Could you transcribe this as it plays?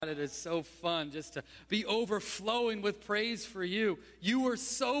it is so fun just to be overflowing with praise for you. You are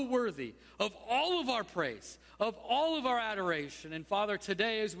so worthy of all of our praise, of all of our adoration. And Father,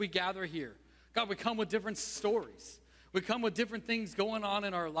 today as we gather here, God, we come with different stories. We come with different things going on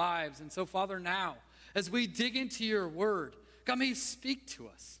in our lives. And so, Father, now, as we dig into your word, God, may you speak to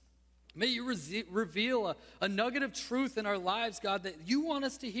us. May you reveal a nugget of truth in our lives, God, that you want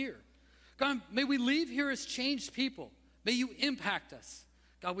us to hear. God, may we leave here as changed people. May you impact us.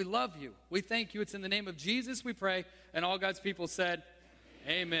 God, we love you. We thank you. It's in the name of Jesus we pray. And all God's people said,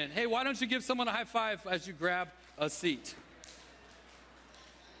 amen. Hey, why don't you give someone a high five as you grab a seat?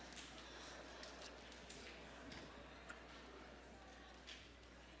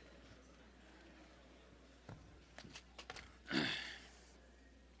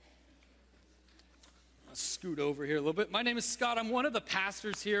 Scoot over here a little bit. My name is Scott. I'm one of the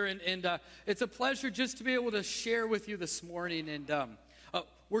pastors here, and it's a pleasure just to be able to share with you this morning. And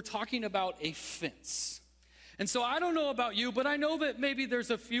we're talking about a fence. And so I don't know about you, but I know that maybe there's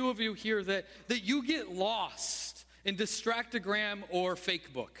a few of you here that you get lost in Distractagram or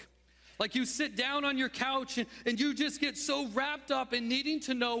Facebook. Like you sit down on your couch and you just get so wrapped up in needing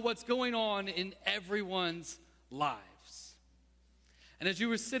to know what's going on in everyone's lives. And as you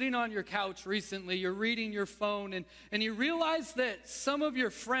were sitting on your couch recently, you're reading your phone, and you realize that some of your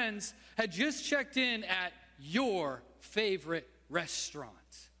friends had just checked in at your favorite restaurant.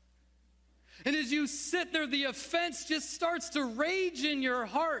 And as you sit there, the offense just starts to rage in your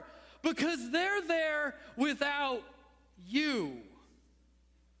heart because they're there without you.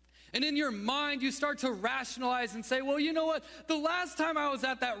 And in your mind, you start to rationalize and say, well, you know what? The last time I was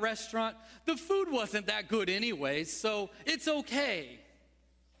at that restaurant, the food wasn't that good anyway, so it's okay.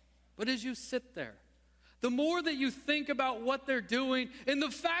 But as you sit there, the more that you think about what they're doing and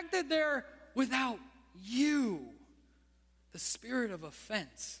the fact that they're without you, the spirit of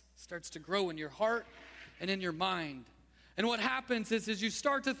offense starts to grow in your heart and in your mind. And what happens is you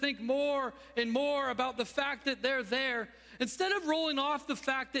start to think more and more about the fact that they're there. Instead of rolling off the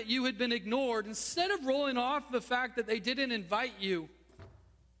fact that you had been ignored, instead of rolling off the fact that they didn't invite you,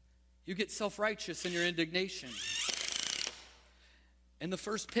 you get self-righteous in your indignation. And the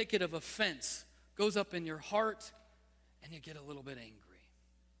first picket of offense goes up in your heart, and you get a little bit angry.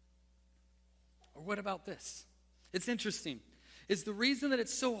 Or what about this? It's interesting. Is the reason that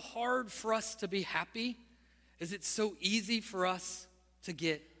it's so hard for us to be happy is it's so easy for us to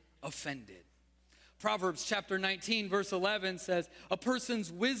get offended. Proverbs chapter 19, verse 11 says, a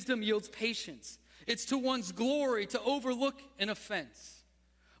person's wisdom yields patience. It's to one's glory to overlook an offense.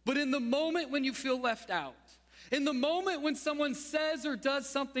 But in the moment when you feel left out, in the moment when someone says or does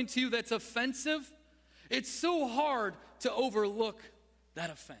something to you that's offensive, it's so hard to overlook that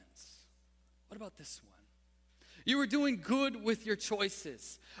offense. What about this one? You were doing good with your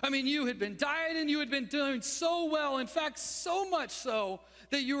choices. I mean, you had been dieting, you had been doing so well, in fact, so much so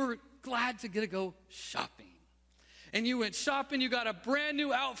that you were glad to get to go shopping. And you went shopping, you got a brand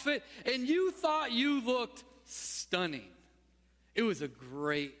new outfit, and you thought you looked stunning. It was a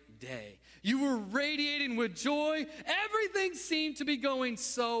great day. You were radiating with joy. Everything seemed to be going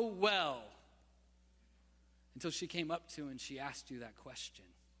so well. Until she came up to you and she asked you that question.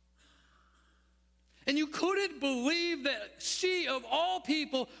 And you couldn't believe that she, of all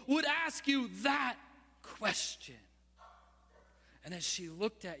people, would ask you that question. And as she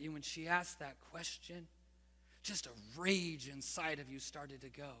looked at you and she asked that question, just a rage inside of you started to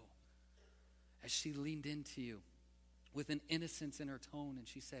go. As she leaned into you with an innocence in her tone and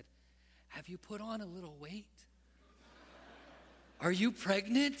she said, have you put on a little weight? Are you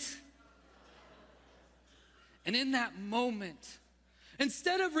pregnant? And in that moment,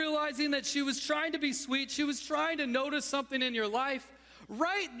 instead of realizing that she was trying to be sweet, she was trying to notice something in your life,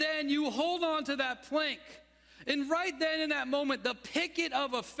 right then you hold on to that plank. And right then in that moment, the picket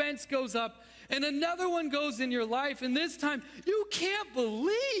of offense goes up and another one goes in your life. And this time, you can't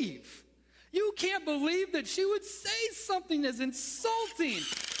believe that she would say something as insulting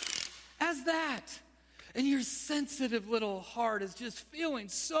as that. And your sensitive little heart is just feeling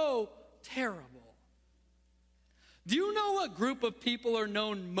so terrible. Do you know what group of people are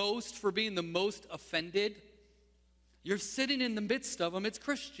known most for being the most offended? You're sitting in the midst of them. It's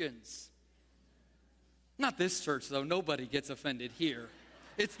Christians. Not this church, though. Nobody gets offended here.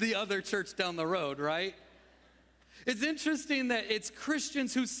 It's the other church down the road, right? It's interesting that it's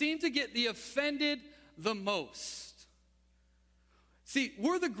Christians who seem to get the offended the most. See,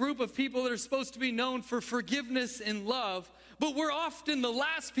 we're the group of people that are supposed to be known for forgiveness and love, but we're often the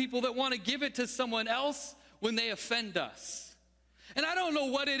last people that want to give it to someone else when they offend us. And I don't know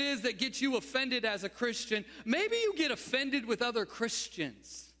what it is that gets you offended as a Christian. Maybe you get offended with other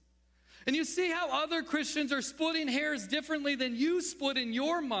Christians. And you see how other Christians are splitting hairs differently than you split in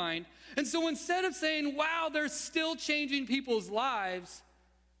your mind. And so instead of saying, wow, they're still changing people's lives,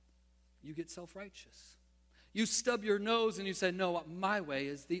 you get self-righteous. You stub your nose and you say, no, my way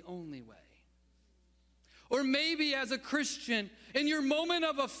is the only way. Or maybe as a Christian, in your moment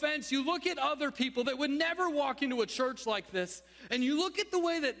of offense, you look at other people that would never walk into a church like this, and you look at the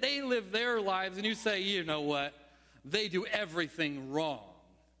way that they live their lives, and you say, you know what? They do everything wrong.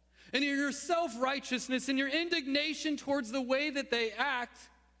 And in your self-righteousness and your indignation towards the way that they act,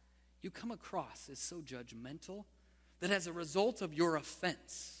 you come across as so judgmental that as a result of your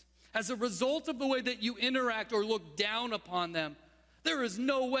offense, as a result of the way that you interact or look down upon them, there is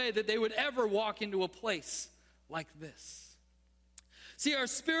no way that they would ever walk into a place like this. See, our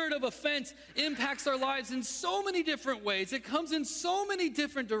spirit of offense impacts our lives in so many different ways. It comes in so many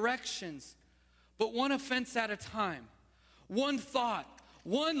different directions. But one offense at a time, one thought,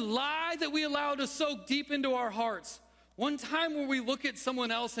 one lie that we allow to soak deep into our hearts, one time where we look at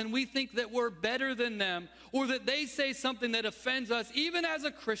someone else and we think that we're better than them, or that they say something that offends us, even as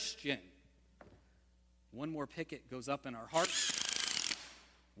a Christian. One more picket goes up in our hearts.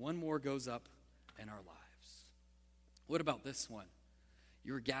 One more goes up in our lives. What about this one?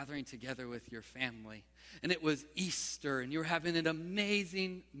 You were gathering together with your family, and it was Easter, and you were having an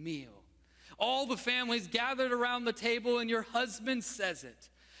amazing meal. All the families gathered around the table, and your husband says it.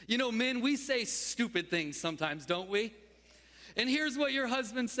 You know, men, we say stupid things sometimes, don't we? And here's what your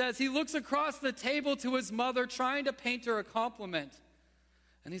husband says. He looks across the table to his mother, trying to paint her a compliment.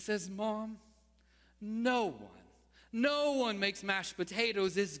 And he says, Mom, no one makes mashed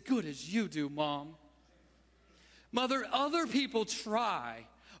potatoes as good as you do, Mom. Mother, other people try,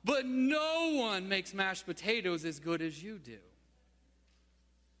 but no one makes mashed potatoes as good as you do.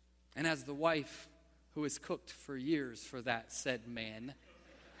 And as the wife who has cooked for years for that said man,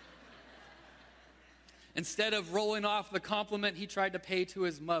 instead of rolling off the compliment he tried to pay to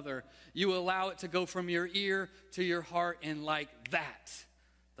his mother, you allow it to go from your ear to your heart, and like that,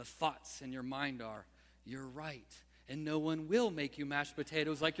 the thoughts in your mind are, you're right, and no one will make you mashed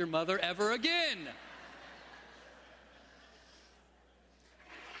potatoes like your mother ever again.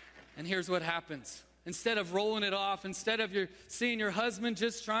 And here's what happens. Instead of rolling it off, instead of seeing your husband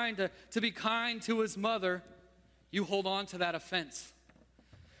just trying to be kind to his mother, you hold on to that offense.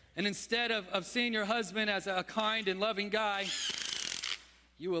 And instead of seeing your husband as a kind and loving guy,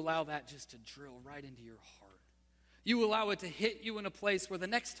 you allow that just to drill right into your heart. You allow it to hit you in a place where the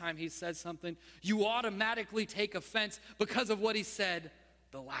next time he says something, you automatically take offense because of what he said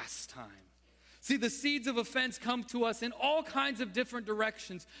the last time. See, the seeds of offense come to us in all kinds of different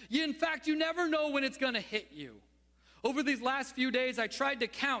directions. In fact, you never know when it's going to hit you. Over these last few days, I tried to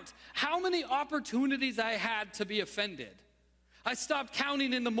count how many opportunities I had to be offended. I stopped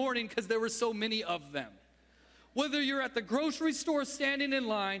counting in the morning because there were so many of them. Whether you're at the grocery store standing in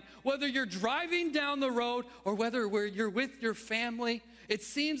line, whether you're driving down the road, or whether you're with your family, it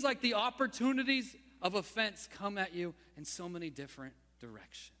seems like the opportunities of offense come at you in so many different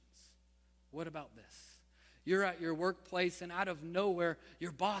directions. What about this? You're at your workplace, and out of nowhere,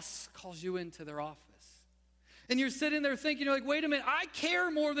 your boss calls you into their office. And you're sitting there thinking, you're like, wait a minute, I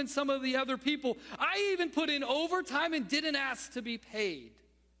care more than some of the other people. I even put in overtime and didn't ask to be paid.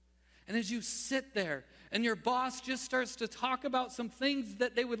 And as you sit there, and your boss just starts to talk about some things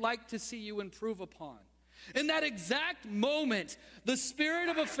that they would like to see you improve upon. In that exact moment, the spirit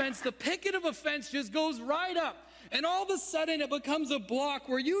of offense, the picket of offense just goes right up. And all of a sudden, it becomes a block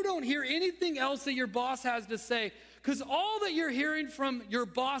where you don't hear anything else that your boss has to say, because all that you're hearing from your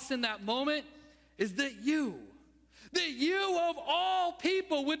boss in that moment is that you of all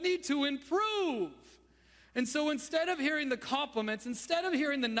people would need to improve. And so instead of hearing the compliments, instead of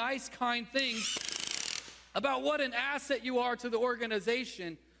hearing the nice, kind things about what an asset you are to the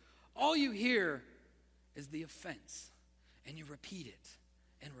organization, all you hear is the offense. And you repeat it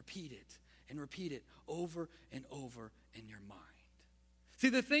and repeat it and repeat it over and over in your mind. See,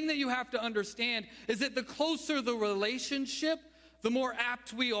 the thing that you have to understand is that the closer the relationship, the more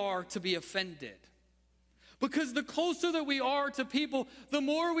apt we are to be offended. Because the closer that we are to people, the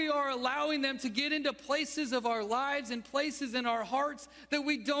more we are allowing them to get into places of our lives and places in our hearts that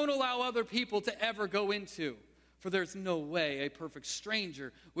we don't allow other people to ever go into. For there's no way a perfect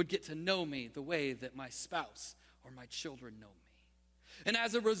stranger would get to know me the way that my spouse or my children know me. And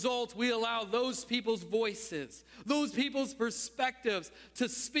as a result, we allow those people's voices, those people's perspectives to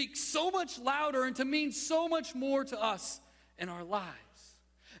speak so much louder and to mean so much more to us in our lives.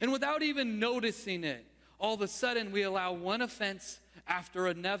 And without even noticing it, all of a sudden we allow one offense after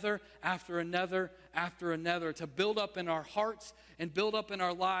another, after another, after another, to build up in our hearts and build up in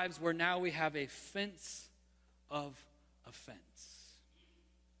our lives where now we have a fence of offense.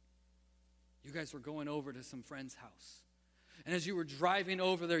 You guys were going over to some friend's house. And as you were driving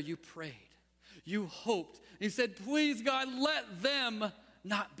over there, you prayed. You hoped. And you said, please, God, let them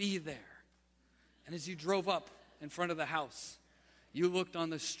not be there. And as you drove up in front of the house, you looked on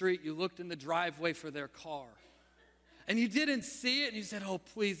the street, you looked in the driveway for their car. And you didn't see it, and you said, oh,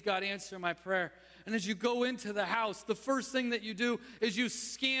 please, God, answer my prayer. And as you go into the house, the first thing that you do is you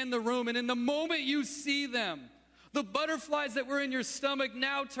scan the room. And in the moment you see them, the butterflies that were in your stomach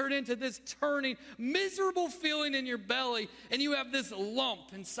now turn into this turning, miserable feeling in your belly, and you have this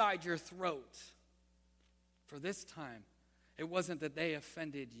lump inside your throat. For this time, it wasn't that they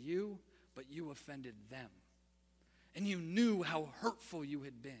offended you, but you offended them. And you knew how hurtful you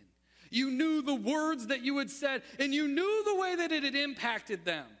had been. You knew the words that you had said, and you knew the way that it had impacted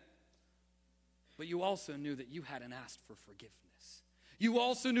them. But you also knew that you hadn't asked for forgiveness. You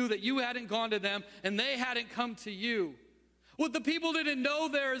also knew that you hadn't gone to them and they hadn't come to you. What the people didn't know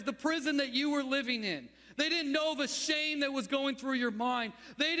there is the prison that you were living in. They didn't know the shame that was going through your mind.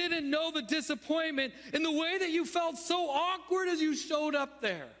 They didn't know the disappointment in the way that you felt so awkward as you showed up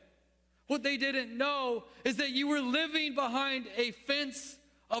there. What they didn't know is that you were living behind a fence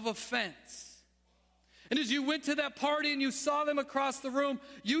of offense. And as you went to that party and you saw them across the room,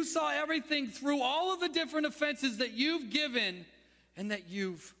 you saw everything through all of the different offenses that you've given and that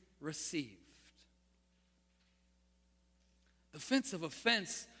you've received. The fence of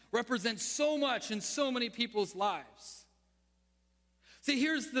offense represents so much in so many people's lives. See,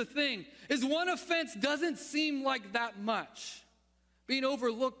 here's the thing, is one offense doesn't seem like that much. Being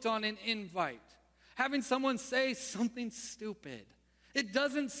overlooked on an invite, having someone say something stupid, it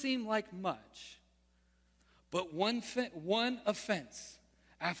doesn't seem like much. But one offense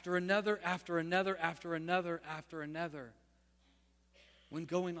after another, after another, after another, after another, when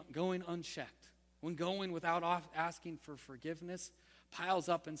going unchecked, when going without asking for forgiveness, piles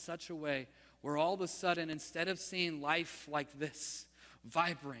up in such a way where all of a sudden, instead of seeing life like this,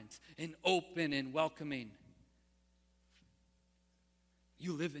 vibrant and open and welcoming,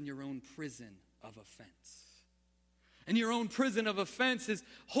 you live in your own prison of offense. And your own prison of offense is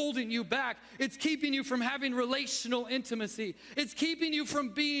holding you back. It's keeping you from having relational intimacy. It's keeping you from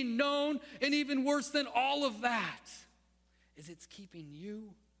being known, and even worse than all of that is it's keeping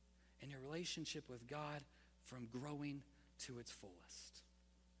you and your relationship with God from growing to its fullest.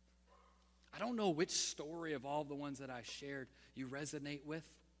 I don't know which story of all the ones that I shared you resonate with.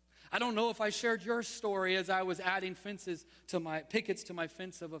 I don't know if I shared your story as I was adding pickets to my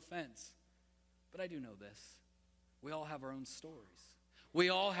fence of offense. But I do know this. We all have our own stories. We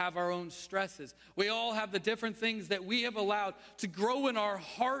all have our own stresses. We all have the different things that we have allowed to grow in our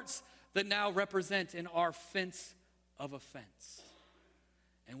hearts that now represent in our fence of offense.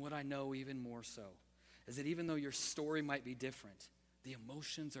 And what I know even more so is that even though your story might be different, the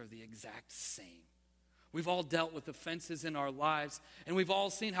emotions are the exact same. We've all dealt with offenses in our lives, and we've all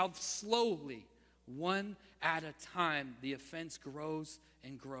seen how slowly, one at a time, the offense grows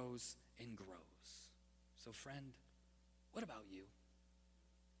and grows and grows. So friend, what about you?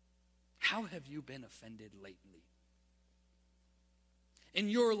 How have you been offended lately? In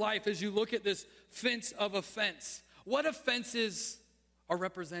your life, as you look at this fence of offense, what offenses are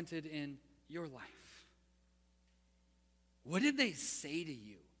represented in your life? What did they say to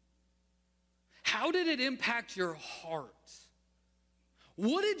you? How did it impact your heart?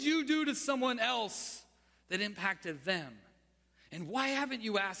 What did you do to someone else that impacted them? And why haven't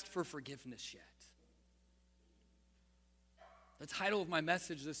you asked for forgiveness yet? The title of my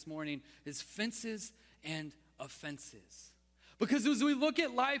message this morning is Fences and Offenses. Because as we look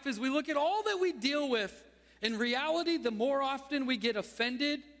at life, as we look at all that we deal with, in reality, the more often we get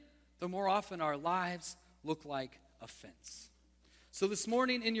offended, the more often our lives look like offense. So this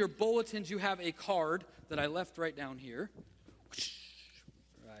morning in your bulletins, you have a card that I left right down here.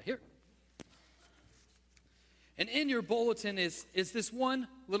 Right here. And in your bulletin is this one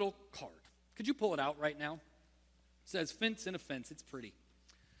little card. Could you pull it out right now? It says fence and offense. It's pretty.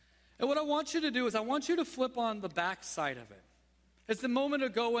 And what I want you to do is I want you to flip on the back side of it. It's a moment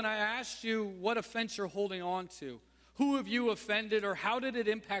ago when I asked you what offense you're holding on to. Who have you offended, or how did it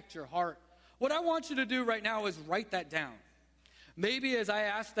impact your heart? What I want you to do right now is write that down. Maybe as I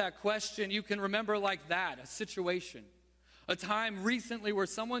ask that question, you can remember like that, a situation, a time recently where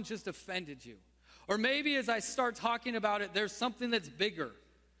someone just offended you. Or maybe as I start talking about it, there's something that's bigger.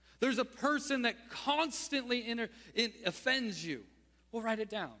 There's a person that constantly offends you. Well, write it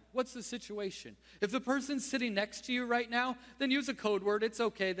down. What's the situation? If the person's sitting next to you right now, then use a code word. It's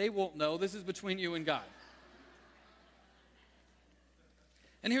okay. They won't know. This is between you and God.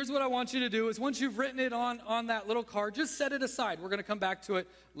 And here's what I want you to do is once you've written it on that little card, just set it aside. We're going to come back to it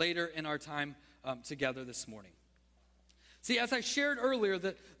later in our time together this morning. See, as I shared earlier,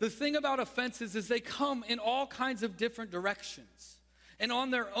 the thing about offenses is they come in all kinds of different directions. And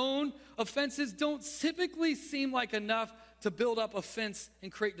on their own, offenses don't typically seem like enough to build up offense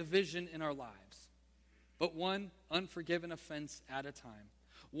and create division in our lives. But one unforgiven offense at a time,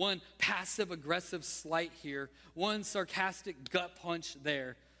 one passive-aggressive slight here, one sarcastic gut punch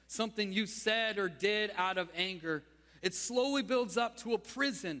there, something you said or did out of anger, it slowly builds up to a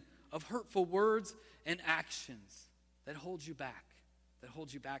prison of hurtful words and actions that hold you back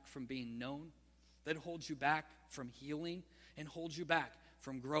from being known, that holds you back from healing, and holds you back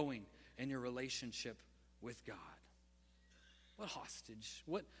from growing in your relationship with God. What hostage,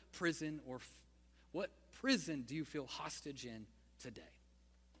 what prison do you feel hostage in today?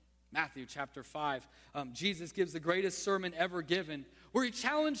 Matthew chapter 5, Jesus gives the greatest sermon ever given, where he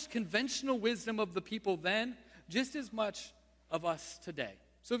challenged conventional wisdom of the people then, just as much of us today.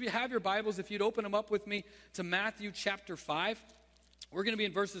 So if you have your Bibles, if you'd open them up with me to Matthew chapter 5, we're going to be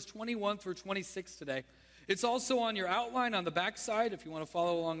in verses 21 through 26 today. It's also on your outline on the back side if you want to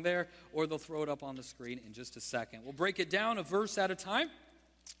follow along there, or they'll throw it up on the screen in just a second. We'll break it down a verse at a time.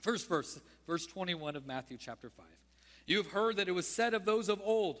 First verse 21 of Matthew chapter 5. You have heard that it was said of those of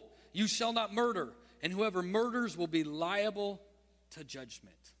old, you shall not murder, and whoever murders will be liable to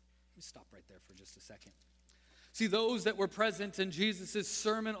judgment. Let me stop right there for just a second. See, those that were present in Jesus'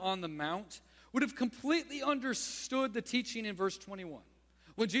 Sermon on the Mount would have completely understood the teaching in verse 21.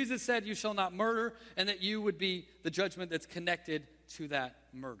 When Jesus said, you shall not murder, and that you would be the judgment that's connected to that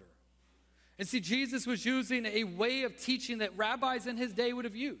murder. And see, Jesus was using a way of teaching that rabbis in his day would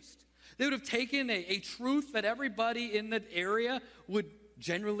have used. They would have taken a truth that everybody in that area would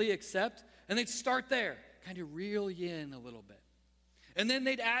generally accept, and they'd start there, kind of reel you in a little bit. And then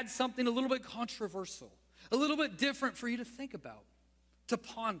they'd add something a little bit controversial, a little bit different for you to think about, to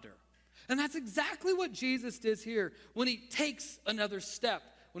ponder. And that's exactly what Jesus does here when he takes another step,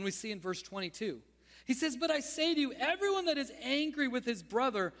 when we see in verse 22. He says, but I say to you, everyone that is angry with his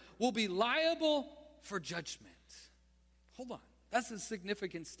brother will be liable for judgment. Hold on, that's a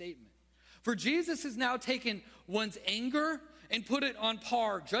significant statement. For Jesus has now taken one's anger and put it on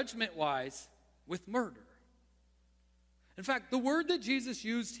par, judgment-wise, with murder. In fact, the word that Jesus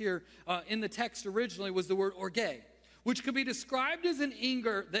used here in the text originally was the word orge, which could be described as an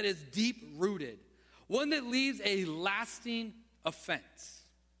anger that is deep-rooted, one that leaves a lasting offense.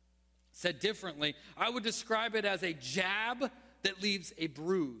 Said differently, I would describe it as a jab that leaves a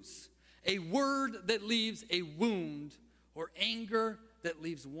bruise, a word that leaves a wound, or anger that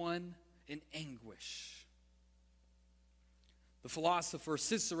leaves one in anguish. The philosopher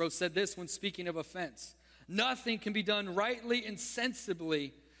Cicero said this when speaking of offense: nothing can be done rightly and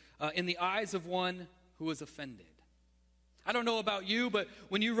sensibly in the eyes of one who is offended. I don't know about you, but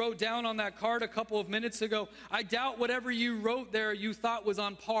when you wrote down on that card a couple of minutes ago, I doubt whatever you wrote there you thought was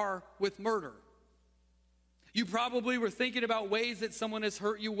on par with murder. You probably were thinking about ways that someone has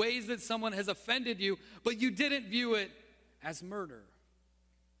hurt you, ways that someone has offended you, but you didn't view it as murder.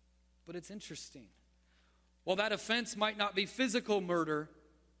 But it's interesting. While that offense might not be physical murder,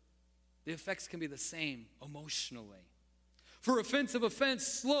 the effects can be the same emotionally. For offensive offense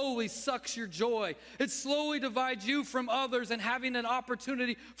slowly sucks your joy. It slowly divides you from others and having an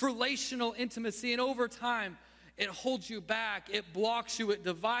opportunity for relational intimacy. And over time, it holds you back. It blocks you. It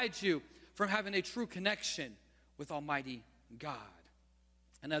divides you from having a true connection with Almighty God.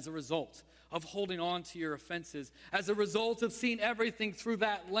 And as a result of holding on to your offenses, as a result of seeing everything through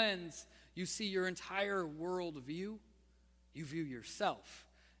that lens, you see your entire worldview. You view yourself,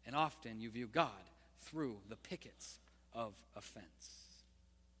 and often you view God through the pickets of offense.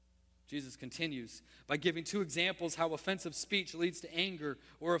 Jesus continues by giving two examples how offensive speech leads to anger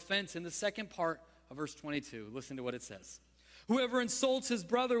or offense in the second part of verse 22. Listen to what it says. Whoever insults his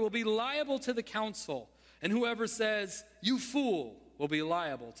brother will be liable to the council, and whoever says, you fool, will be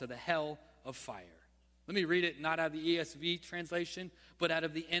liable to the hell of fire. Let me read it not out of the ESV translation, but out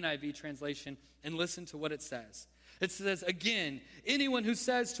of the NIV translation, and listen to what it says. It says, again, anyone who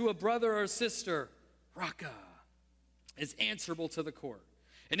says to a brother or sister, Raka, is answerable to the court.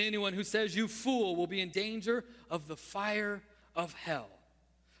 And anyone who says, you fool, will be in danger of the fire of hell.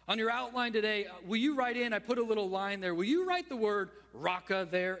 On your outline today, will you write in, I put a little line there, will you write the word Raka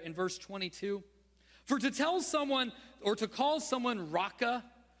there in verse 22? For to tell someone or to call someone Raka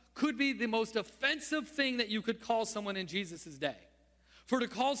could be the most offensive thing that you could call someone in Jesus' day. For to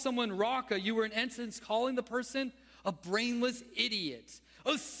call someone Raka, you were in essence calling the person a brainless idiot,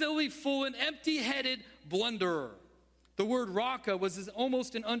 a silly fool, an empty-headed blunderer. The word Raka was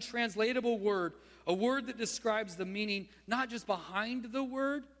almost an untranslatable word, a word that describes the meaning not just behind the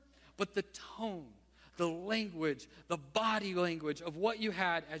word, but the tone, the language, the body language of what you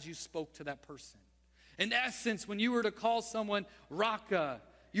had as you spoke to that person. In essence, when you were to call someone Raka,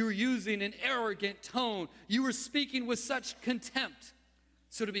 you were using an arrogant tone. You were speaking with such contempt.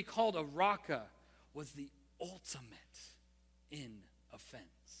 So to be called a Raka was the ultimate in offense.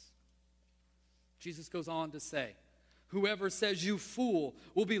 Jesus goes on to say, whoever says you fool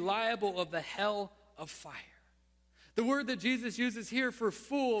will be liable of the hell of fire. The word that Jesus uses here for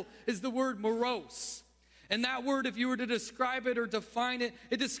fool is the word morose. And that word, if you were to describe it or define it,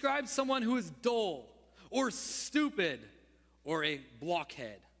 it describes someone who is dull or stupid or a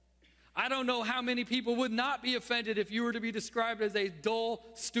blockhead. I don't know how many people would not be offended if you were to be described as a dull,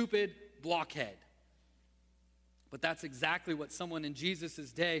 stupid blockhead. But that's exactly what someone in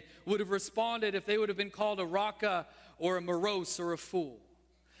Jesus' day would have responded if they would have been called a Raka or a morose or a fool.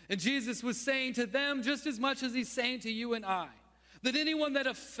 And Jesus was saying to them just as much as he's saying to you and I, that anyone that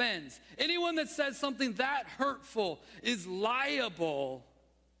offends, anyone that says something that hurtful is liable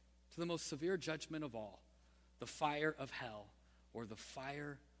to the most severe judgment of all, the fire of hell or the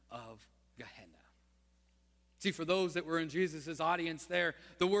fire of Gehenna. See, for those that were in Jesus' audience there,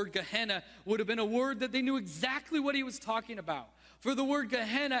 the word Gehenna would have been a word that they knew exactly what he was talking about. For the word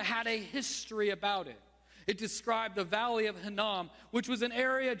Gehenna had a history about it. It described the valley of Hinnom, which was an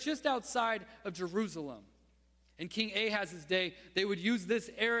area just outside of Jerusalem. In King Ahaz's day, they would use this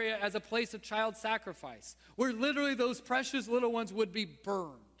area as a place of child sacrifice, where literally those precious little ones would be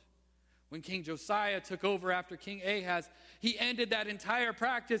burned. When King Josiah took over after King Ahaz, he ended that entire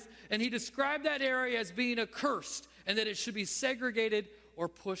practice, and he described that area as being accursed and that it should be segregated or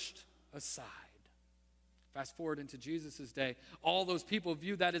pushed aside. Fast forward into Jesus' day, all those people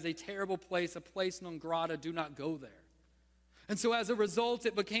viewed that as a terrible place, a place non grata, do not go there. And so as a result,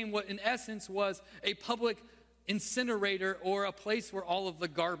 it became what in essence was a public incinerator or a place where all of the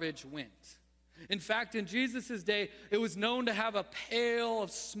garbage went. In fact, in Jesus' day, it was known to have a pale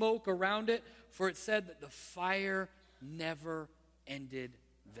of smoke around it, for it said that the fire never ended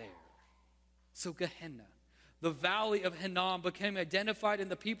there. So Gehenna, the valley of Hinnom, became identified in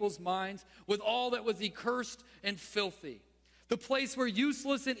the people's minds with all that was accursed and filthy, the place where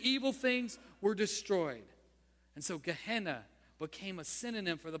useless and evil things were destroyed. And so Gehenna became a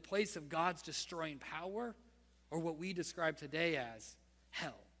synonym for the place of God's destroying power, or what we describe today as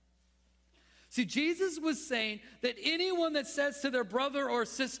hell. See, Jesus was saying that anyone that says to their brother or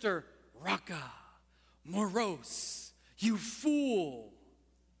sister, Raka, morose, you fool,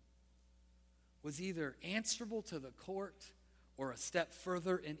 was either answerable to the court or a step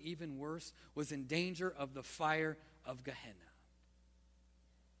further and even worse, was in danger of the fire of Gehenna.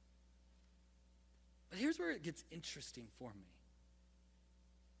 But here's where it gets interesting for me.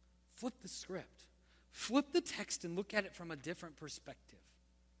 Flip the script. Flip the text and look at it from a different perspective.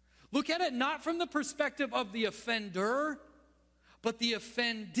 Look at it not from the perspective of the offender, but the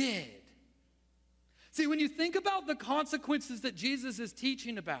offended. See, when you think about the consequences that Jesus is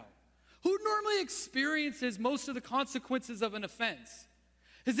teaching about, who normally experiences most of the consequences of an offense?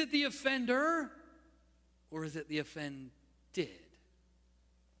 Is it the offender or is it the offended?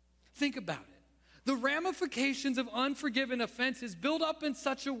 Think about it. The ramifications of unforgiven offenses build up in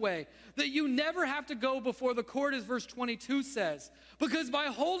such a way that you never have to go before the court, as verse 22 says. Because by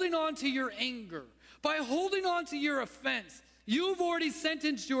holding on to your anger, by holding on to your offense, you've already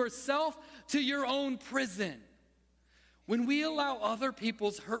sentenced yourself to your own prison. When we allow other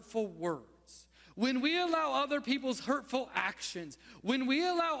people's hurtful words, when we allow other people's hurtful actions, when we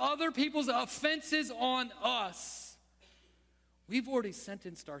allow other people's offenses on us, we've already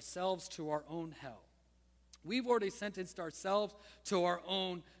sentenced ourselves to our own hell. We've already sentenced ourselves to our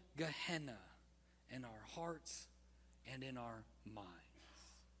own Gehenna in our hearts and in our minds.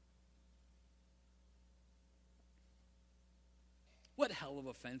 What hell of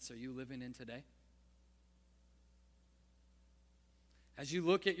offense are you living in today? As you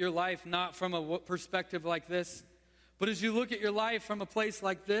look at your life, not from a perspective like this, but as you look at your life from a place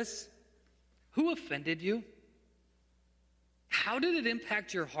like this, who offended you? How did it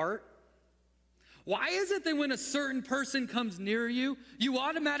impact your heart? Why is it that when a certain person comes near you, you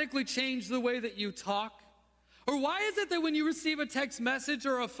automatically change the way that you talk? Or why is it that when you receive a text message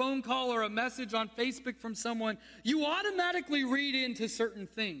or a phone call or a message on Facebook from someone, you automatically read into certain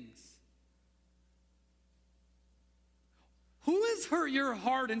things? Who has hurt your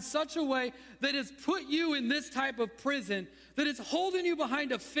heart in such a way that has put you in this type of prison, that is holding you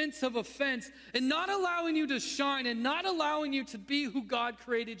behind a fence of offense and not allowing you to shine and not allowing you to be who God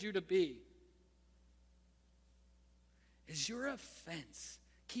created you to be? Is your offense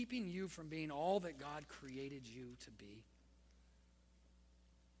keeping you from being all that God created you to be?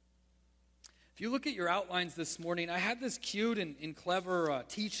 If you look at your outlines this morning, I had this cute and clever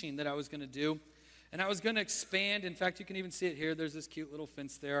teaching that I was going to do. And I was going to expand. In fact, you can even see it here. There's this cute little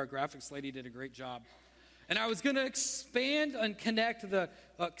fence there. Our graphics lady did a great job. And I was going to expand and connect the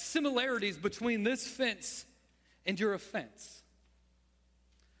similarities between this fence and your offense.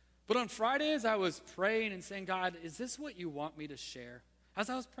 But on Friday, as I was praying and saying, God, is this what you want me to share? As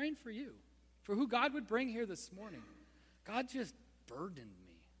I was praying for you, for who God would bring here this morning, God just burdened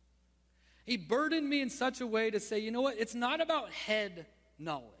me. He burdened me in such a way to say, you know what? It's not about head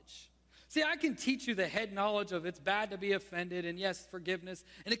knowledge. See, I can teach you the head knowledge of it's bad to be offended and yes, forgiveness,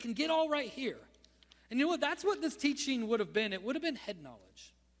 and it can get all right here. And you know what? That's what this teaching would have been. It would have been head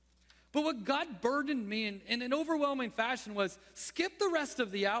knowledge. But what God burdened me in an overwhelming fashion was skip the rest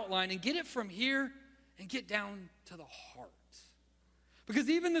of the outline and get it from here and get down to the heart. Because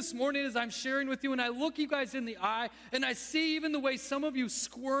even this morning as I'm sharing with you and I look you guys in the eye and I see even the way some of you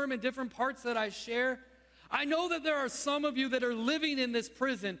squirm in different parts that I share, I know that there are some of you that are living in this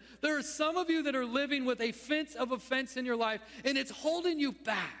prison. There are some of you that are living with a fence of offense in your life, and it's holding you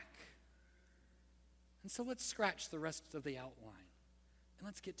back. And so let's scratch the rest of the outline, and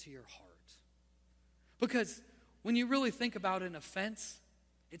let's get to your heart. Because when you really think about an offense,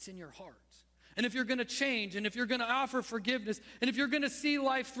 it's in your heart. And if you're going to change, and if you're going to offer forgiveness, and if you're going to see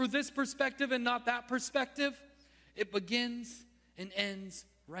life through this perspective and not that perspective, it begins and ends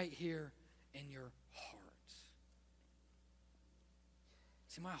right here in your heart.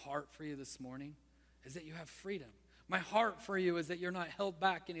 See, my heart for you this morning is that you have freedom. My heart for you is that you're not held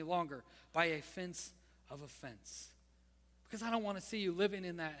back any longer by a fence of offense. Because I don't want to see you living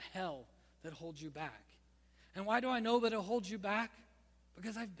in that hell that holds you back. And why do I know that it holds you back?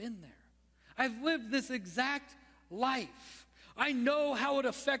 Because I've been there. I've lived this exact life. I know how it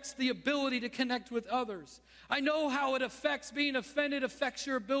affects the ability to connect with others. I know how it affects being offended affects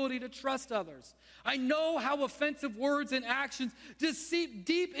your ability to trust others. I know how offensive words and actions just seep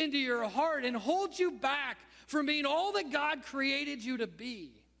deep into your heart and hold you back from being all that God created you to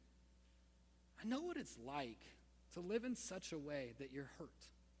be. I know what it's like to live in such a way that you're hurt,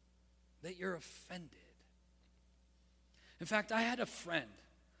 that you're offended. In fact, I had a friend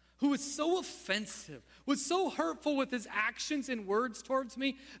who was so offensive, was so hurtful with his actions and words towards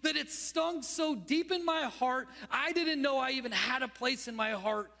me that it stung so deep in my heart, I didn't know I even had a place in my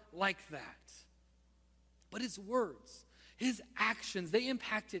heart like that. But his words, his actions, they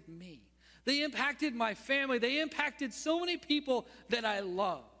impacted me. They impacted my family. They impacted so many people that I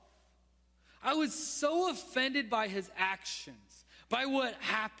love. I was so offended by his actions, by what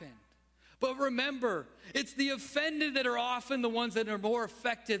happened. But remember, it's the offended that are often the ones that are more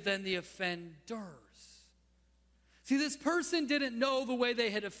affected than the offenders. See, this person didn't know the way they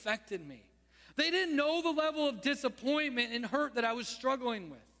had affected me. They didn't know the level of disappointment and hurt that I was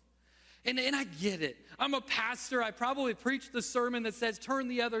struggling with. And I get it. I'm a pastor. I probably preached the sermon that says, turn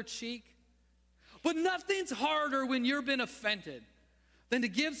the other cheek. But nothing's harder when you've been offended than to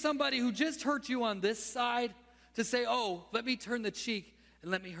give somebody who just hurt you on this side to say, oh, let me turn the cheek and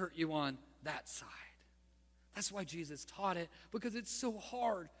let me hurt you on that side. That's why Jesus taught it, because it's so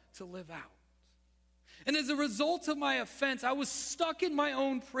hard to live out. And as a result of my offense, I was stuck in my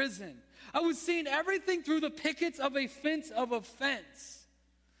own prison. I was seeing everything through the pickets of a fence of offense.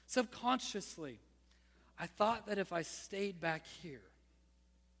 Subconsciously, I thought that if I stayed back here,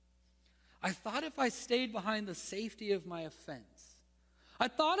 I thought if I stayed behind the safety of my offense, I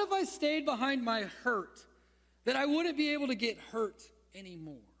thought if I stayed behind my hurt, that I wouldn't be able to get hurt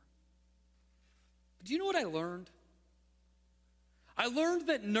anymore. But do you know what I learned? I learned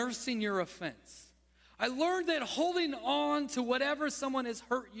that nursing your offense, I learned that holding on to whatever someone has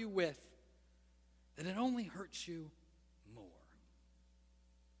hurt you with, that it only hurts you more.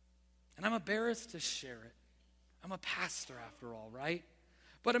 And I'm embarrassed to share it. I'm a pastor after all, right?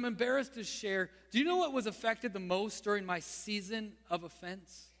 But I'm embarrassed to share. Do you know what was affected the most during my season of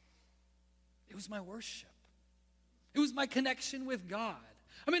offense? It was my worship. It was my connection with God.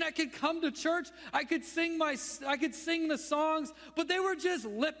 I mean, I could come to church, I could sing the songs, but they were just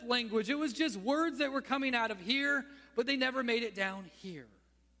lip language. It was just words that were coming out of here, but they never made it down here.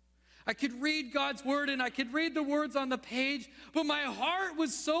 I could read God's word and I could read the words on the page, but my heart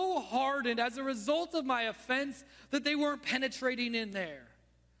was so hardened as a result of my offense that they weren't penetrating in there.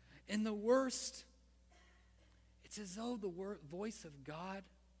 And the worst, It's as though the voice of God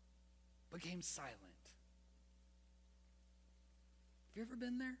became silent. Have you ever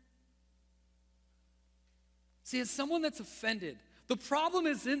been there? See, as someone that's offended, the problem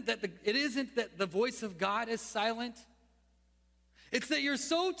isn't that the voice of God is silent. It's that you're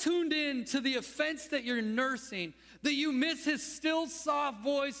so tuned in to the offense that you're nursing that you miss his still soft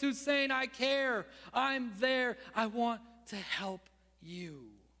voice who's saying, I care, I'm there, I want to help you.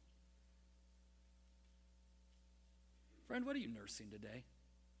 Friend, what are you nursing today?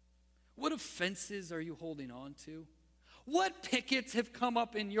 What offenses are you holding on to? What pickets have come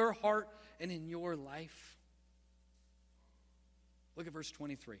up in your heart and in your life? Look at verse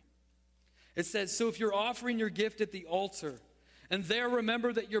 23. It says, so if you're offering your gift at the altar, and there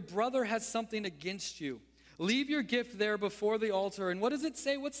remember that your brother has something against you, leave your gift there before the altar. And what does it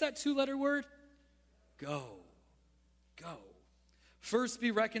say? What's that 2-letter word? Go. Go. First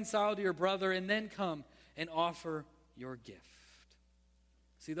be reconciled to your brother, and then come and offer your gift.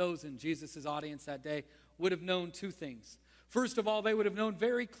 See, those in Jesus' audience that day would have known two things. First of all, they would have known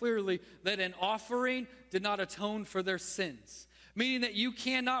very clearly that an offering did not atone for their sins, meaning that you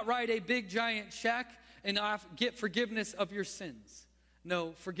cannot write a big giant check and get forgiveness of your sins.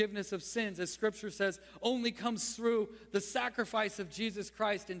 No, forgiveness of sins, as Scripture says, only comes through the sacrifice of Jesus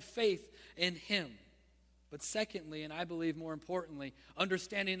Christ and faith in him. But secondly, and I believe more importantly,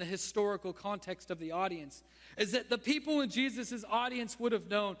 understanding the historical context of the audience, is that the people in Jesus' audience would have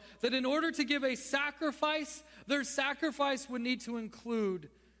known that in order to give a sacrifice, their sacrifice would need to include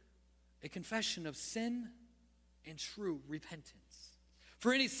a confession of sin and true repentance.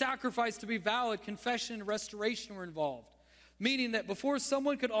 For any sacrifice to be valid, confession and restoration were involved. Meaning that before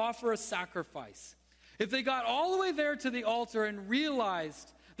someone could offer a sacrifice, if they got all the way there to the altar and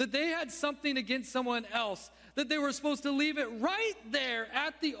realized that they had something against someone else, that they were supposed to leave it right there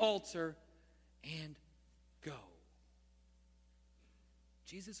at the altar and go.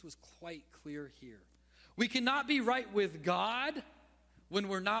 Jesus was quite clear here. We cannot be right with God when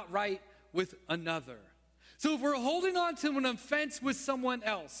we're not right with another. So if we're holding on to an offense with someone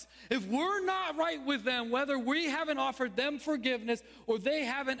else, if we're not right with them, whether we haven't offered them forgiveness or they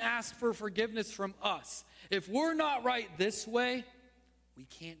haven't asked for forgiveness from us, if we're not right this way, we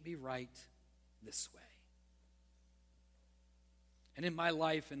can't be right this way. And in my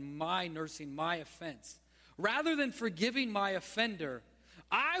life, in my nursing my offense, rather than forgiving my offender,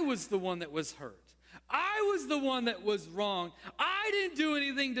 I was the one that was hurt. I was the one that was wrong. I didn't do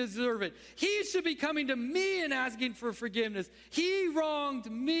anything to deserve it. He should be coming to me and asking for forgiveness. He wronged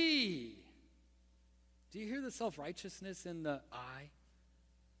me. Do you hear the self-righteousness in the I?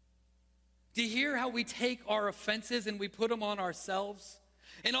 Do you hear how we take our offenses and we put them on ourselves?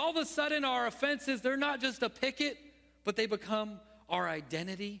 And all of a sudden our offenses, they're not just a picket, but they become our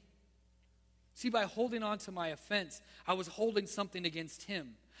identity. See, by holding on to my offense, I was holding something against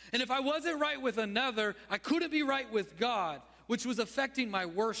him. And if I wasn't right with another, I couldn't be right with God, which was affecting my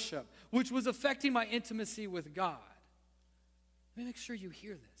worship, which was affecting my intimacy with God. Let me make sure you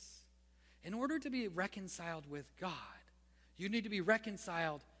hear this. In order to be reconciled with God, you need to be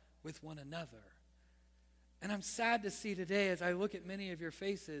reconciled with one another. And I'm sad to see today, as I look at many of your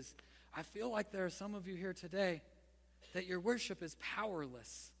faces, I feel like there are some of you here today that your worship is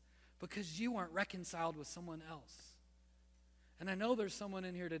powerless because you aren't reconciled with someone else. And I know there's someone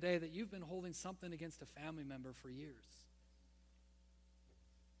in here today that you've been holding something against a family member for years.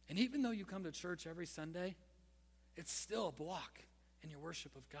 And even though you come to church every Sunday, it's still a block in your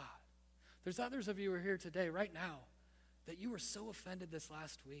worship of God. There's others of you who are here today, right now, that you were so offended this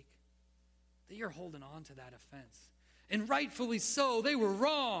last week that you're holding on to that offense. And rightfully so, they were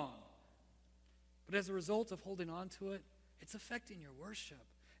wrong. But as a result of holding on to it, it's affecting your worship.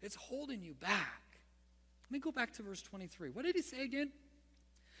 It's holding you back. Let me go back to verse 23. What did he say again?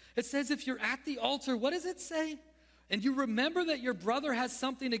 It says, if you're at the altar, what does it say? And you remember that your brother has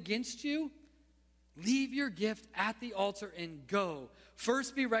something against you, leave your gift at the altar and go.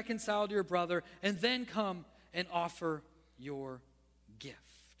 First be reconciled to your brother, and then come and offer your gift.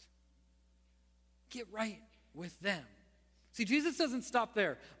 Get right with them. See, Jesus doesn't stop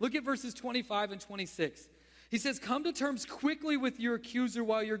there. Look at verses 25 and 26. He says, come to terms quickly with your accuser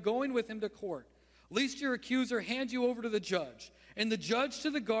while you're going with him to court, lest your accuser hand you over to the judge, and the judge to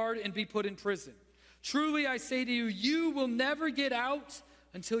the guard, and be put in prison. Truly I say to you, you will never get out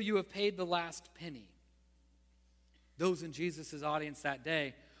until you have paid the last penny. Those in Jesus' audience that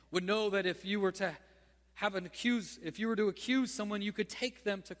day would know that if you were to accuse someone, you could take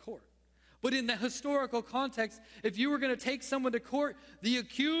them to court. But in the historical context, if you were going to take someone to court, the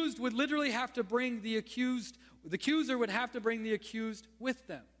accused would literally have to bring the accuser would have to bring the accused with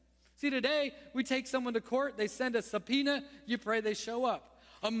them. See, today, we take someone to court, they send a subpoena, you pray they show up.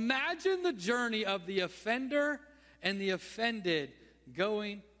 Imagine the journey of the offender and the offended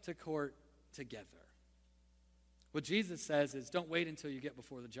going to court together. What Jesus says is, don't wait until you get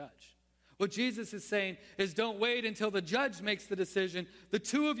before the judge. What Jesus is saying is, don't wait until the judge makes the decision. The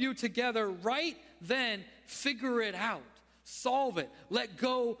two of you together, right then, figure it out. Solve it. Let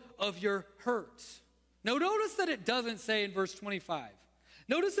go of your hurt. Now, notice that it doesn't say in verse 25.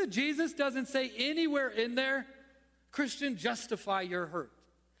 Notice that Jesus doesn't say anywhere in there, Christian, justify your hurt.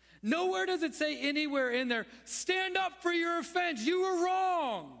 Nowhere does it say anywhere in there, stand up for your offense. You were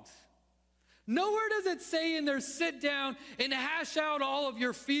wronged. Nowhere does it say in there, sit down and hash out all of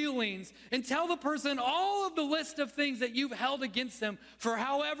your feelings and tell the person all of the list of things that you've held against them for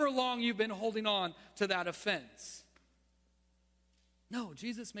however long you've been holding on to that offense. No,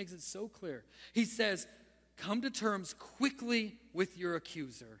 Jesus makes it so clear. He says, come to terms quickly with your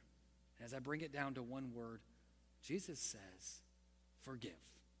accuser. As I bring it down to one word, Jesus says, forgive.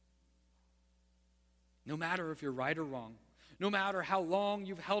 No matter if you're right or wrong, no matter how long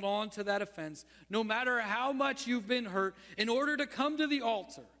you've held on to that offense, no matter how much you've been hurt, in order to come to the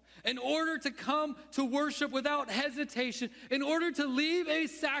altar, in order to come to worship without hesitation, in order to leave a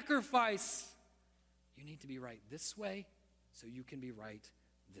sacrifice, you need to be right this way so you can be right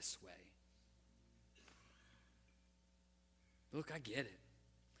this way. Look, I get it.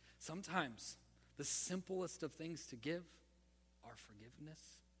 Sometimes the simplest of things to give, our forgiveness,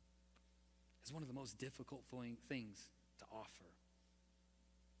 is one of the most difficult things to offer.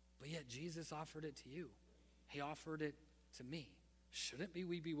 But yet Jesus offered it to you. He offered it to me. Shouldn't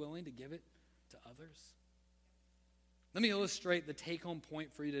we be willing to give it to others? Let me illustrate the take-home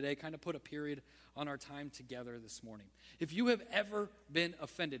point for you today, kind of put a period on our time together this morning. If you have ever been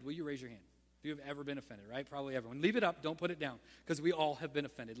offended, will you raise your hand? If you have ever been offended, right? Probably everyone. Leave it up. Don't put it down, because we all have been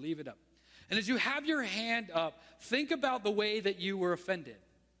offended. Leave it up. And as you have your hand up, think about the way that you were offended.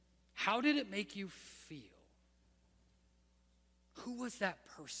 How did it make you feel? Who was that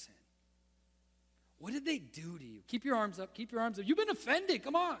person? What did they do to you? Keep your arms up. Keep your arms up. You've been offended.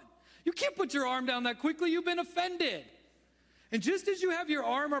 Come on. You can't put your arm down that quickly. You've been offended. And just as you have your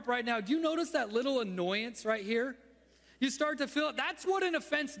arm up right now, do you notice that little annoyance right here? You start to feel it. That's what an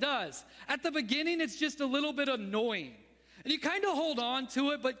offense does. At the beginning, it's just a little bit annoying. And you kind of hold on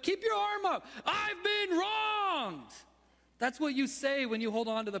to it, but keep your arm up. I've been wronged. That's what you say when you hold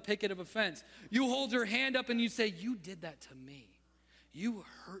on to the picket of offense. You hold your hand up and you say, you did that to me. You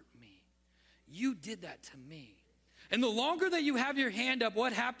hurt me. You did that to me. And the longer that you have your hand up,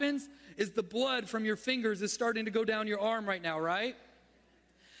 what happens is the blood from your fingers is starting to go down your arm right now, right?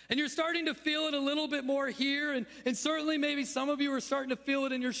 And you're starting to feel it a little bit more here, and certainly maybe some of you are starting to feel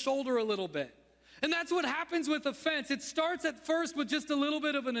it in your shoulder a little bit. And that's what happens with offense. It starts at first with just a little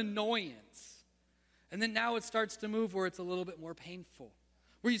bit of an annoyance. And then now it starts to move where it's a little bit more painful,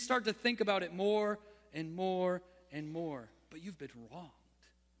 where you start to think about it more and more and more. But you've been wronged.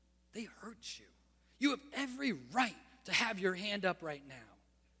 They hurt you. You have every right to have your hand up right now.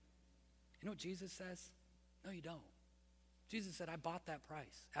 You know what Jesus says? No, you don't. Jesus said, I bought that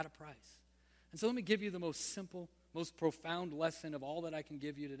price at a price. And so let me give you the most simple, most profound lesson of all that I can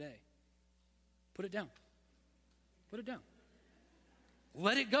give you today. Put it down. Put it down.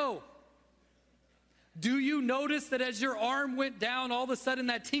 Let it go. Do you notice that as your arm went down, all of a sudden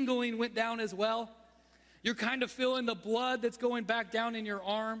that tingling went down as well? You're kind of feeling the blood that's going back down in your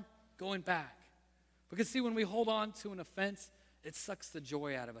arm, going back. Because see, when we hold on to an offense, it sucks the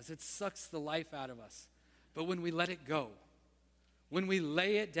joy out of us. It sucks the life out of us. But when we let it go, when we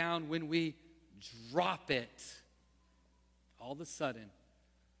lay it down, when we drop it, all of a sudden,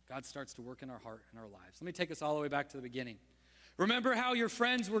 God starts to work in our heart and our lives. Let me take us all the way back to the beginning. Remember how your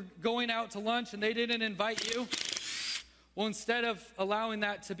friends were going out to lunch and they didn't invite you? Well, instead of allowing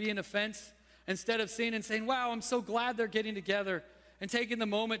that to be an offense, instead of seeing and saying, wow, I'm so glad they're getting together, and taking the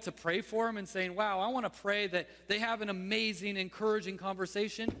moment to pray for them and saying, wow, I want to pray that they have an amazing, encouraging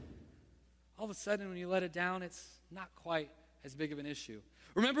conversation, all of a sudden when you let it down, it's not quite as big of an issue.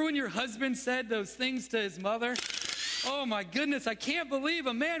 Remember when your husband said those things to his mother? Oh my goodness, I can't believe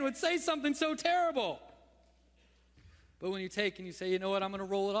a man would say something so terrible. But when you take and you say, you know what, I'm going to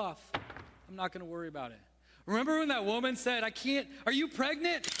roll it off. I'm not going to worry about it. Remember when that woman said, are you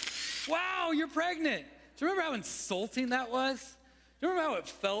pregnant? Wow, you're pregnant. Do you remember how insulting that was? Do you remember how it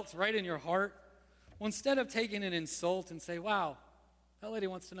felt right in your heart? Well, instead of taking an insult and say, wow, that lady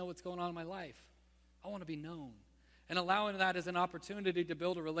wants to know what's going on in my life. I want to be known. And allowing that as an opportunity to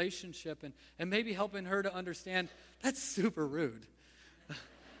build a relationship and maybe helping her to understand, that's super rude.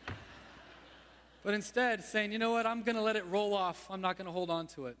 But instead saying, you know what, I'm going to let it roll off. I'm not going to hold on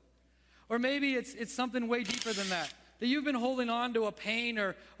to it. Or maybe it's something way deeper than that you've been holding on to a pain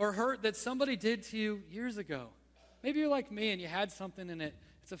or hurt that somebody did to you years ago. Maybe you're like me and you had something in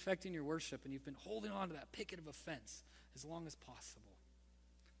it's affecting your worship, and you've been holding on to that picket of offense as long as possible.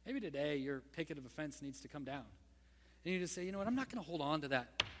 Maybe today your picket of offense needs to come down. And you just say, you know what, I'm not going to hold on to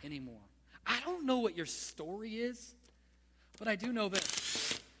that anymore. I don't know what your story is, but I do know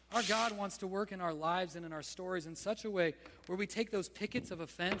this. Our God wants to work in our lives and in our stories in such a way where we take those pickets of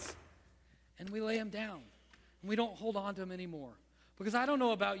offense and we lay them down. And we don't hold on to them anymore. Because I don't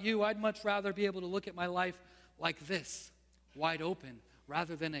know about you, I'd much rather be able to look at my life like this, wide open,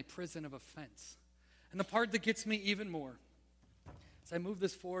 rather than a prison of offense. And the part that gets me even more, as I move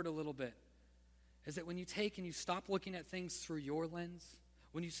this forward a little bit, is that when you take and you stop looking at things through your lens,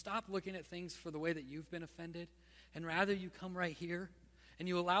 when you stop looking at things for the way that you've been offended, and rather you come right here, and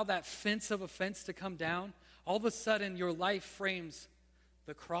you allow that fence of offense to come down, all of a sudden your life frames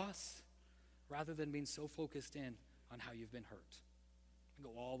the cross rather than being so focused in on how you've been hurt. And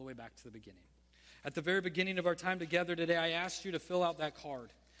go all the way back to the beginning. At the very beginning of our time together today, I asked you to fill out that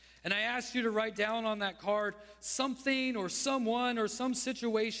card. And I asked you to write down on that card something or someone or some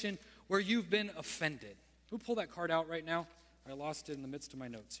situation where you've been offended. We'll pull that card out right now. I lost it in the midst of my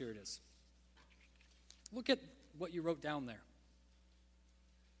notes. Here it is. Look at what you wrote down there.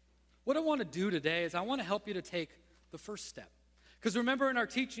 What I want to do today is I want to help you to take the first step. Because remember, in our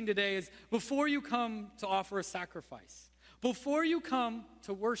teaching today is before you come to offer a sacrifice, before you come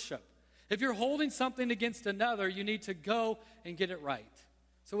to worship, if you're holding something against another, you need to go and get it right.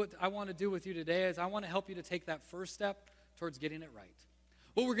 So what I want to do with you today is I want to help you to take that first step towards getting it right.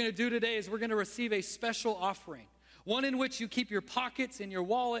 What we're going to do today is we're going to receive a special offering, one in which you keep your pockets and your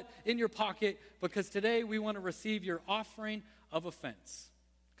wallet in your pocket, because today we want to receive your offering of offense.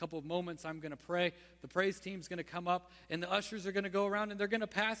 Couple of moments, I'm going to pray. The praise team's going to come up, and the ushers are going to go around, and they're going to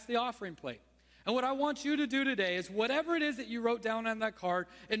pass the offering plate. And what I want you to do today is whatever it is that you wrote down on that card,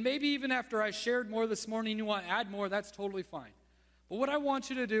 and maybe even after I shared more this morning, you want to add more, that's totally fine. But what I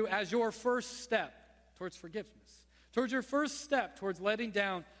want you to do as your first step towards forgiveness, towards your first step towards letting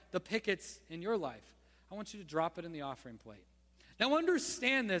down the pickets in your life, I want you to drop it in the offering plate. Now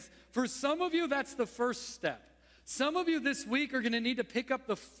understand this. For some of you, that's the first step. Some of you this week are going to need to pick up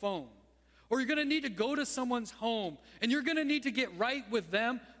the phone, or you're going to need to go to someone's home, and you're going to need to get right with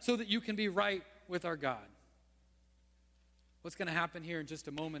them so that you can be right with our God. What's going to happen here in just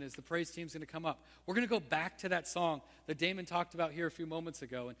a moment is the praise team's going to come up. We're going to go back to that song that Damon talked about here a few moments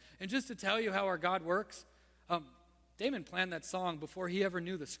ago. And just to tell you how our God works, Damon planned that song before he ever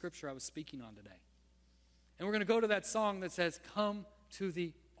knew the scripture I was speaking on today. And we're going to go to that song that says, "Come to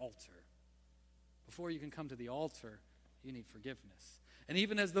the altar." Before you can come to the altar, you need forgiveness. And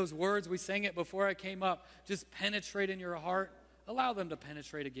even as those words, we sang it before I came up, just penetrate in your heart, allow them to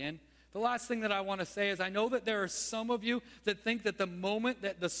penetrate again. The last thing that I want to say is I know that there are some of you that think that the moment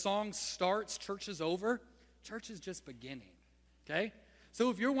that the song starts, church is over. Church is just beginning, okay? So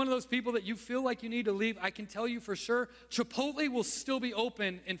if you're one of those people that you feel like you need to leave, I can tell you for sure, Chipotle will still be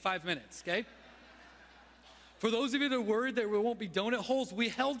open in 5 minutes, okay? For those of you that are worried that there won't be donut holes, we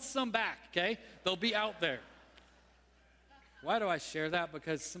held some back, okay? They'll be out there. Why do I share that?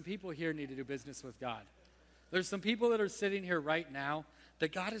 Because some people here need to do business with God. There's some people that are sitting here right now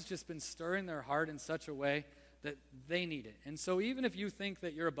that God has just been stirring their heart in such a way that they need it. And so even if you think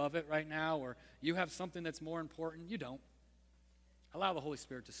that you're above it right now or you have something that's more important, you don't. Allow the Holy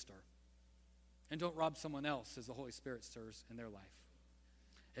Spirit to stir. And don't rob someone else as the Holy Spirit stirs in their life.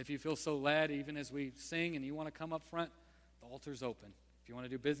 If you feel so led, even as we sing and you want to come up front, the altar's open. If you want to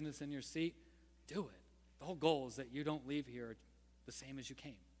do business in your seat, do it. The whole goal is that you don't leave here the same as you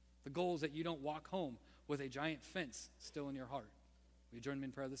came. The goal is that you don't walk home with a giant fence still in your heart. Will you join me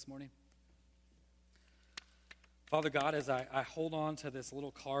in prayer this morning? Father God, as I hold on to this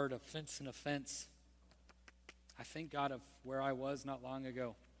little card of fence and offense, I think, God, of where I was not long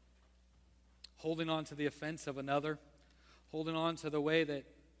ago. Holding on to the offense of another, holding on to the way that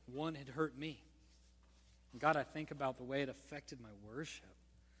one had hurt me. And God, I think about the way it affected my worship.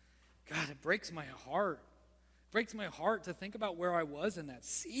 God, it breaks my heart. It breaks my heart to think about where I was in that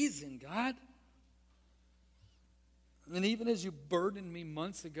season, God. And even as you burdened me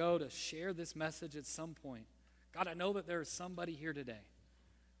months ago to share this message at some point, God, I know that there is somebody here today.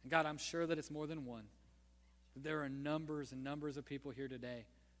 And God, I'm sure that it's more than one. There are numbers and numbers of people here today,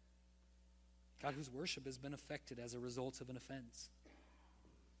 God, whose worship has been affected as a result of an offense,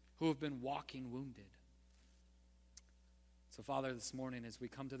 who have been walking wounded. So, Father, this morning as we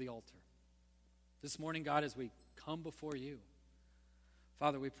come to the altar, this morning, God, as we come before you,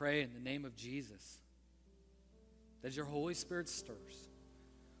 Father, we pray in the name of Jesus that your Holy Spirit stirs.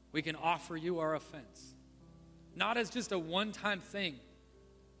 we can offer you our offense. Not as just a one-time thing,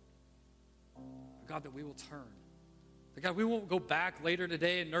 but God, that we will turn. That God, we won't go back later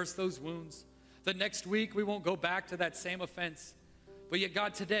today and nurse those wounds. The next week, we won't go back to that same offense. But yet,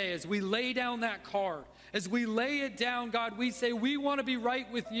 God, today, as we lay down that card, as we lay it down, God, we say we want to be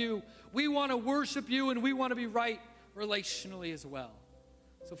right with you. We want to worship you, and we want to be right relationally as well.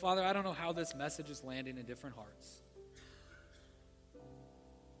 So, Father, I don't know how this message is landing in different hearts.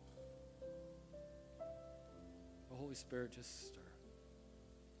 The Holy Spirit, just stir.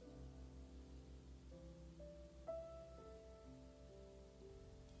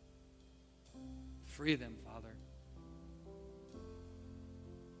 Free them, Father.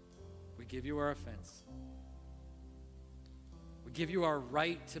 We give you our offense. We give you our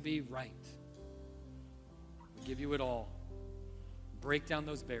right to be right. We give you it all. Break down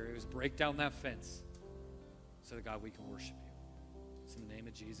those barriers. Break down that fence so that, God, we can worship you. It's in the name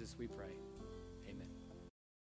of Jesus we pray.